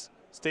needs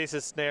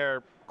Stasis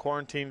Snare,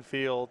 Quarantine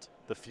Field,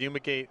 the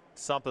Fumigate,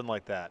 something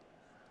like that.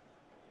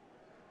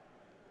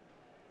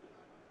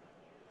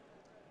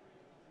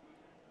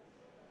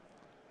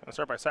 I'm going to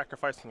start by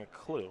sacrificing a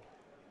clue.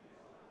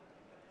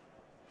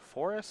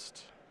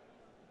 Forest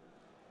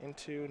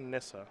into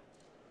Nissa.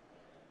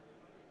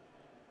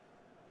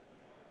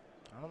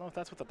 I don't know if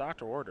that's what the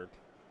doctor ordered.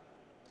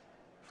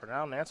 For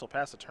now, Nance will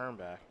pass the turn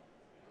back.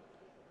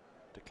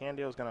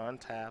 DeCandio is going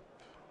to untap.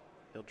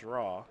 He'll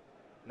draw.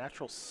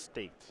 Natural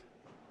State.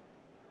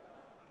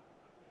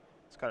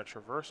 It's got a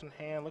Traverse in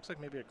hand. Looks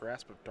like maybe a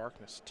Grasp of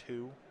Darkness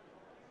too.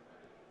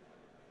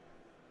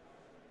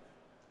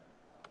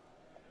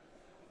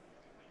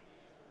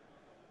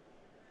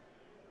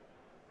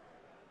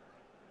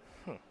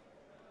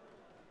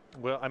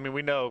 Well, I mean,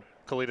 we know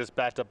Kalidas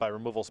backed up by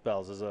removal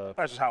spells is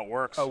That's just how it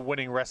works. a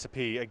winning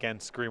recipe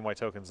against green-white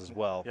tokens as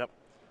well. Yep.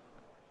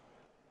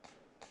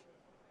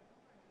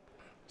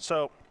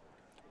 So,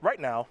 right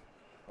now,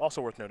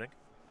 also worth noting,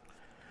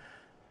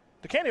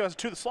 DeCandio has a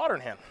To the Slaughter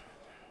in hand.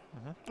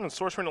 And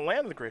sorcery and a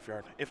land in the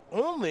graveyard. If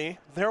only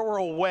there were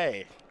a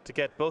way. To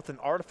get both an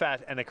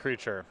artifact and a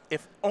creature.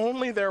 If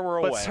only there were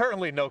a But way.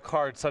 certainly no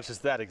card such as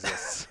that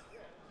exists.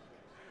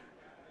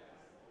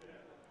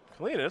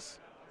 Kalidas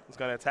is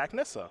going to attack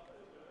Nissa.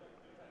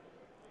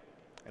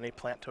 And a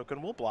plant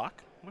token will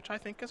block, which I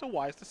think is a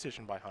wise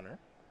decision by Hunter.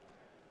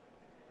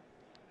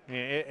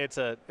 Yeah, it's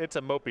a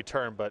mopey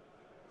turn, but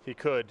he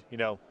could,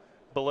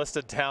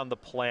 ballista down the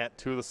plant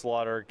to the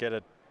slaughter, get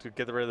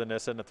rid of the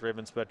Nissa and the 3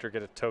 Inspector,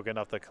 get a token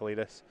off the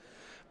Kalidas.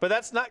 But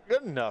that's not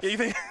good enough. You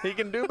think he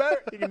can do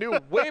better? He can do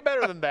way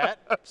better than that.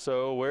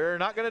 So we're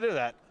not going to do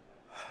that.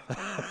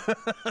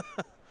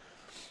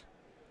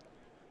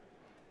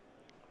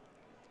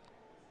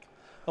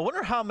 I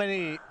wonder how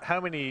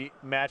many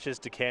matches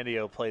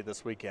DeCandio played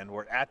this weekend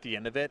where at the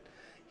end of it,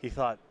 he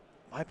thought,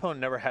 my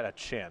opponent never had a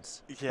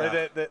chance.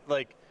 Yeah.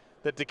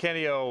 That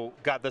DeCandio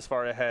got this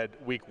far ahead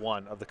week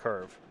 1 of the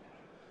curve.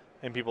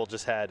 And people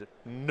just had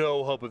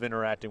no hope of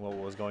interacting with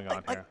what was going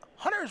on here.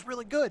 Hunter is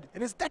really good,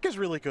 and his deck is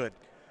really good.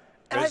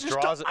 And His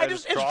draws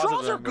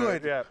are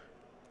good. Yeah.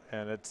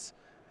 And it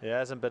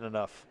hasn't been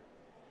enough.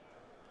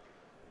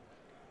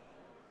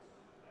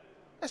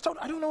 I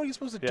don't know what he's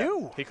supposed to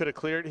do. He could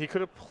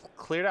have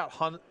cleared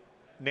out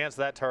Nance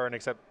that turn,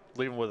 except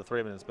leave him with a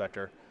 3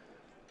 Inspector,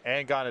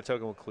 and gotten a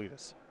token with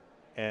Kalidas.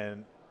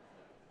 And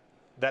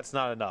that's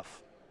not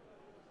enough.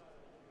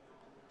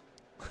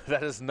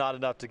 That is not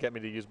enough to get me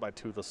to use my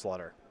To the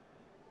Slaughter.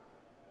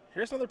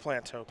 Here's another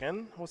plant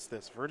token. What's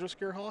this? Virgil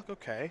Scarehawk?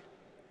 Okay.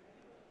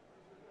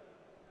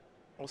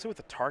 We'll see what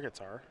the targets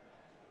are.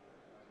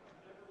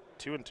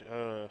 2 and 2.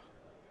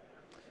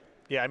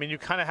 Yeah, I mean, you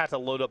kind of have to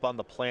load up on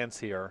the plants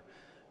here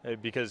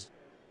because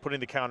putting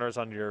the counters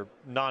on your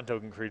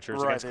non-token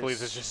creatures against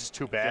Kalidas is just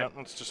too bad.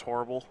 Yeah, it's just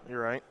horrible.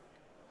 You're right.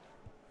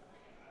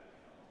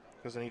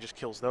 Because then he just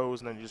kills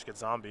those, and then you just get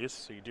zombies,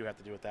 so you do have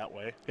to do it that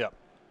way. Yep.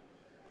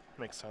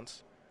 Makes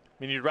sense.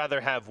 I mean, you'd rather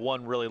have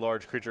one really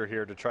large creature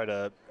here to try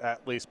to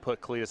at least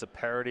put Kalidas at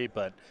parity,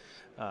 but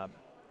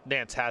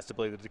Nance has to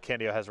believe that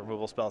DeCandio has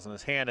removal spells in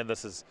his hand, and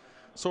this is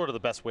sort of the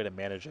best way to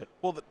manage it.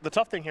 Well, the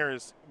tough thing here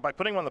is by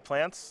putting him on the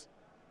plants,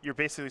 you're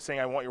basically saying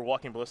I want your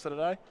Walking Ballista to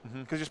die,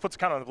 because he just puts a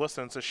counter on the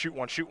Ballista and says shoot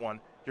one, shoot one.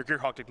 Your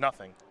Gearhulk did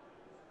nothing.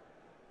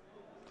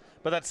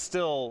 But that's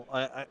still,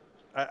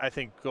 I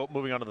think,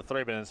 moving on to the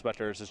Thraben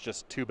Inspectors is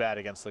just too bad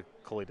against the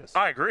Kalitas.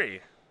 I agree.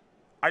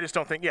 I just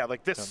don't think,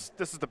 like this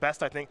is the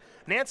best, I think.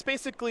 Nance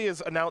basically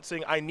is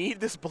announcing, I need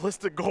this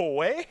Ballista to go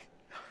away,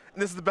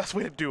 and this is the best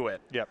way to do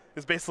it. Yep.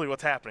 Is basically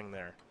what's happening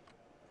there.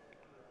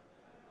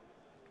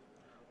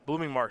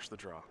 Blooming Marsh, the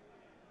draw.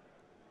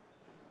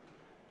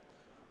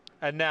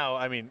 And now,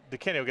 I mean,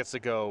 DeCandio gets to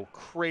go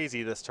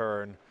crazy this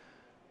turn.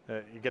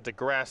 You get to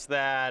grass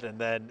that, and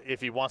then if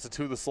he wants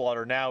to the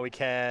Slaughter now, he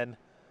can.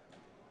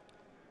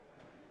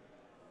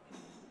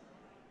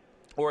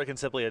 Or he can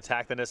simply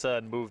attack the Nissa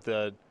and move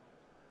the...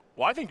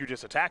 Well, I think you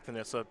just attack the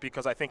Nissa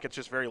because I think it's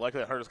just very likely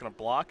that Hunter's going to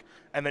block,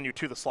 and then you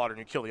the Slaughter and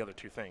you kill the other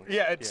two things.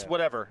 Yeah, it's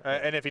whatever.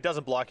 And if he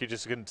doesn't block, you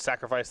just can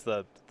sacrifice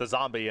the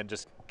zombie and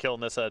just kill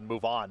Nissa and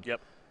move on.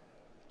 Yep.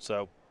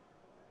 So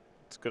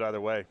it's good either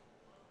way.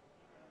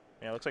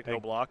 Yeah, it looks like no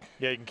block.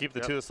 Yeah, you can keep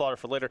the the Slaughter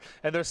for later.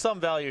 And there's some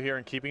value here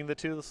in keeping the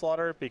the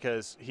Slaughter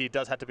because he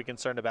does have to be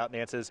concerned about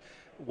Nance's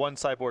one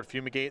sideboard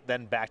Fumigate,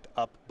 then backed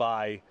up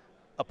by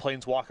a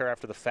Planeswalker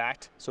after the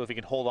fact. So if he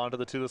can hold on to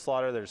the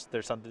Slaughter,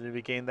 there's something to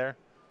be gained there.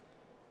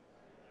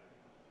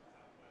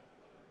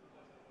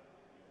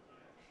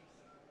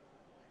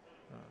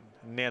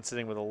 Nance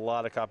sitting with a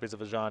lot of copies of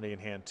Ajani in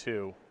hand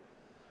too,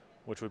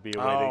 which would be a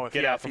way to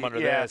get out from under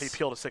this. Yeah, if he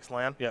peeled a 6th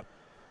land. Yep.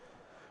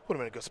 Would have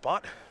been a good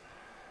spot.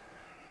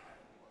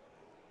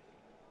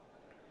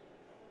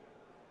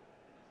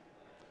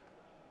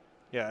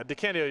 Yeah,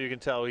 DeCandio, you can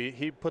tell,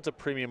 he puts a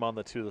premium on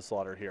the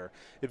Slaughter here.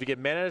 If you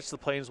can manage the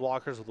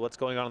Planeswalkers with what's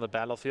going on the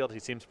battlefield, he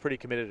seems pretty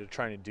committed to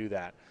trying to do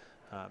that.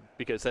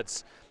 Because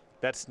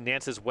that's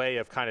Nance's way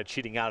of kind of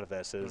cheating out of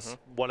this, is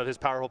one of his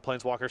powerful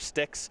Planeswalkers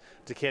sticks,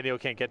 DeCandio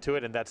can't get to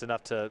it, and that's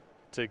enough to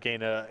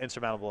gain an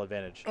insurmountable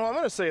advantage. Well, I'm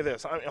going to say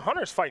this.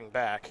 Hunter's fighting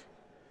back.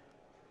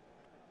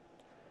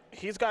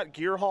 He's got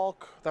Gearhulk.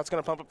 That's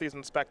going to pump up these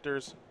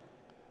Inspectors.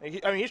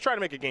 He's trying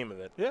to make a game of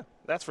it. Yeah.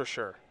 That's for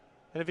sure.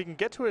 And if he can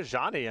get to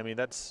Ajani, I mean,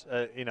 that's,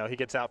 he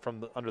gets out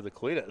from under the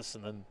Kalitas,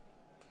 and then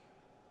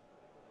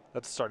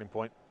that's a starting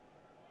point.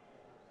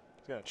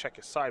 He's going to check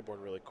his sideboard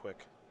really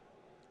quick.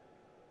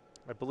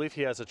 I believe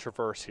he has a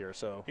Traverse here,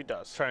 so he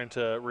does. Trying to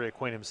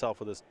reacquaint himself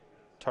with his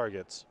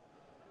targets.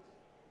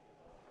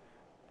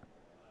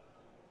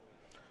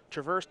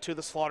 Traverse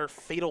the Slaughter,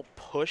 Fatal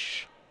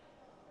Push,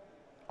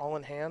 all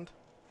in hand.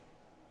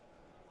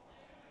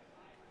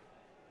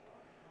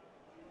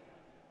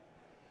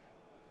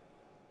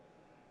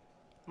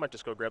 Might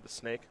just go grab the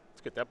snake.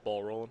 Let's get that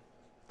ball rolling.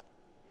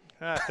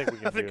 I think we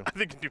can I think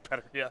we can do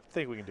better. Yeah. I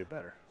think we can do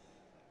better.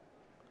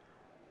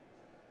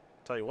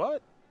 Tell you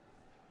what,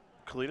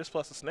 Kalitas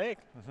plus a snake.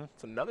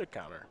 It's another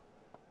counter.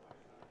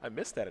 I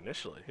missed that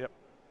initially. Yep.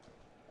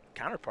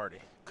 Counterparty.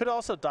 Could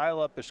also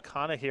dial up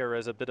Ishkana here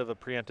as a bit of a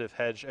preemptive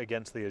hedge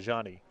against the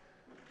Ajani.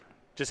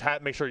 Just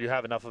make sure you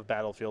have enough of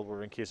battlefield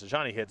where in case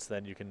Ajani hits,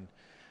 then you can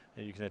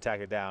attack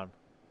it down,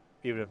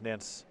 even if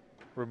Nance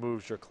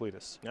removes your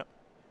Kalitas. Yep.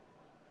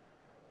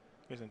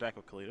 Here's an attack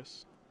with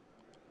Kalitas.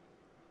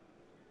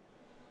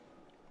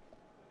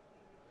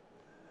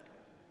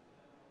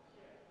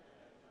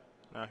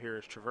 Now here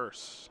is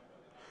Traverse.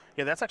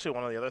 Yeah, that's actually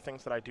one of the other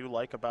things that I do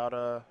like about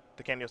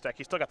DeCandio's deck.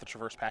 He's still got the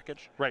Traverse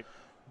package. Right.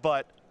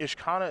 But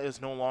Ishkana is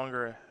no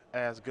longer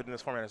as good in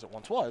this format as it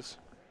once was.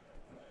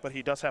 But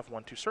he does have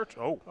 1/2 search.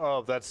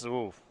 Oh, that's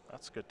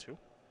good too.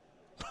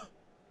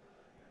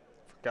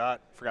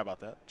 Forgot about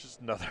that.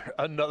 Just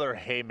another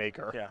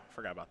haymaker. Yeah,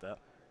 forgot about that.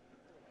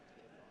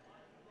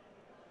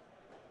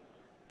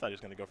 Thought he was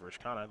going to go for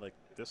Ishkana. I'd like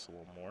this a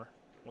little more.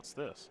 What's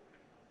this?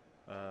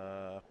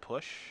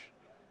 Push.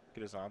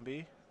 Get a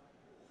zombie.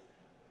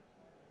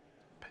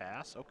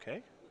 Pass.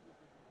 Okay.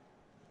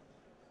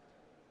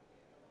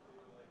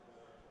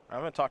 I'm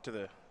going to talk to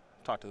the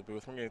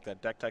booth. We're going to get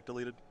that deck tech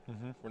deleted.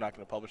 We're not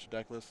going to publish the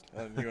deck list.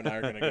 And you and I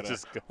are going to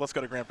let's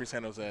go to Grand Prix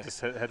San Jose.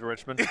 Just head to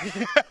Richmond.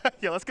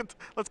 Yeah, let's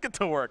get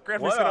to work.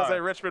 Grand Prix San Jose,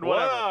 Richmond,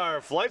 whatever. What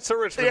are flights to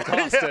Richmond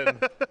costing?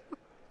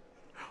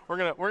 We're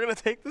gonna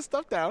take this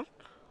stuff down.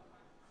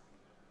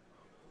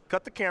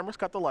 Cut the cameras,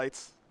 cut the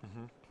lights.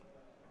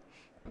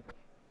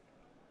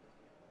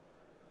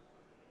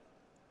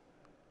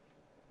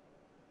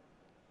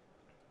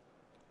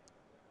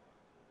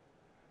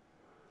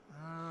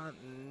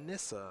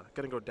 Nissa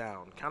gonna go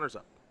down. Counters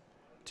up.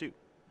 2,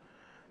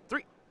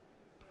 3.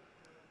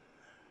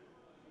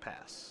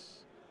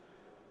 Pass.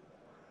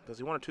 Does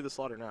he want to the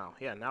Slaughter now?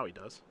 Yeah, now he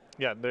does.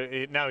 Yeah,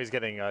 now he's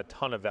getting a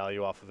ton of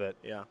value off of it.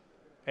 Yeah.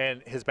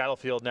 And his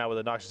battlefield now with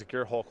a Noxious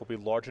Gearhulk will be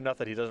large enough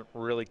that he doesn't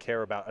really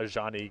care about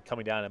Ajani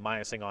coming down and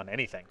minusing on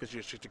anything. Because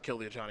you just to kill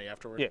the Ajani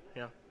afterward.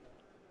 Yeah.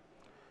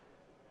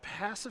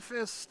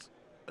 Pacifist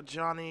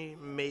Ajani,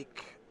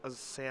 make a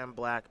Sam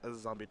Black a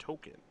zombie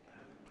token.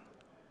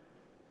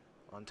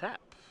 Untap.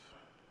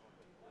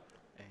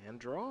 And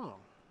draw.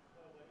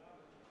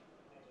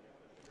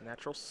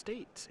 Natural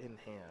State in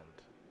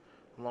hand.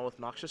 Along with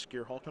Noxious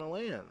Gearhulk and a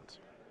land.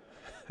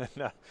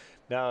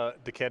 Now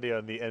DeCandio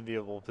in the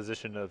enviable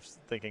position of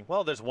thinking,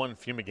 well, there's one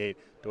Fumigate.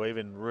 Do I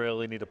even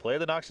really need to play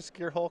the Noxious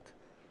Gear Hulk?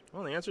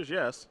 Well, the answer is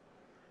yes.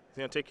 He's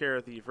going to take care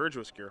of the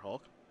Virtuous Gear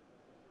Hulk.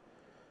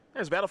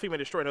 As battlefield may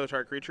destroy another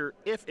target creature.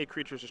 If a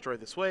creature is destroyed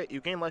this way,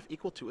 you gain life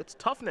equal to its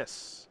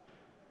toughness.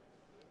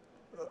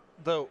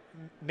 Though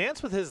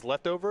Nance with his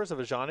leftovers of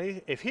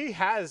Ajani, if he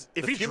has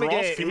If the he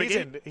draws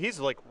Fumigate, he's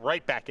like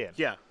right back in.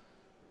 Yeah.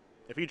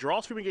 If he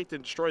draws Fumigate to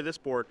destroy this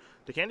board,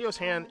 DeCandio's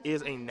hand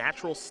is a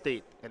natural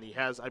state, and he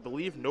has, I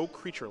believe, no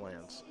creature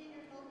lands.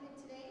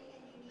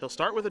 He'll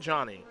start with a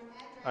Johnny.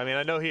 I mean,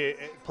 I know he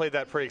played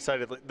that pretty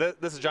excitedly.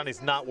 This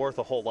Ajani's not worth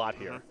a whole lot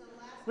here.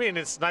 I mean,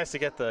 it's nice to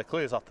get the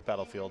Clears off the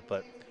battlefield,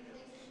 but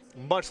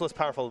much less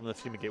powerful than the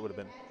Fumigate would have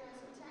been.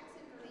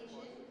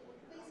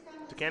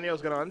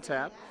 DeCandio's going to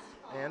untap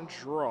and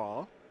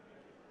draw.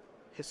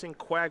 Hissing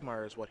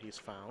Quagmire is what he's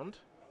found.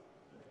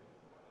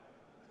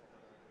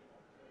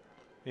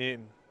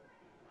 Nance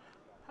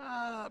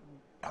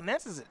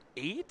is at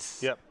 8?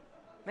 Yep.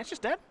 Nance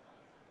just dead?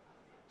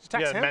 Just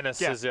attacks Yeah, him?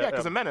 Menace is, yeah,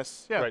 because of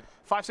Menace. Yeah, right.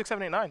 5, 6,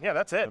 7, 8, 9. Yeah,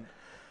 that's it.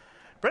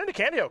 Brennan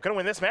DeCandio going to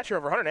win this match here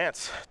over 100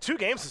 Nance. 2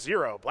 games to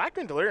 0. Black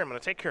Green Delirium going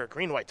to take care of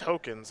green-white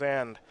tokens,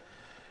 and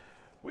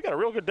we got a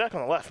real good deck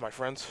on the left, my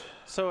friends.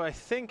 So I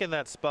think in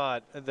that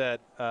spot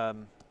that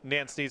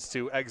Nance needs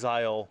to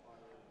exile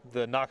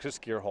the Noxious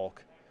Gear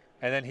Hulk,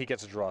 and then he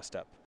gets a draw step.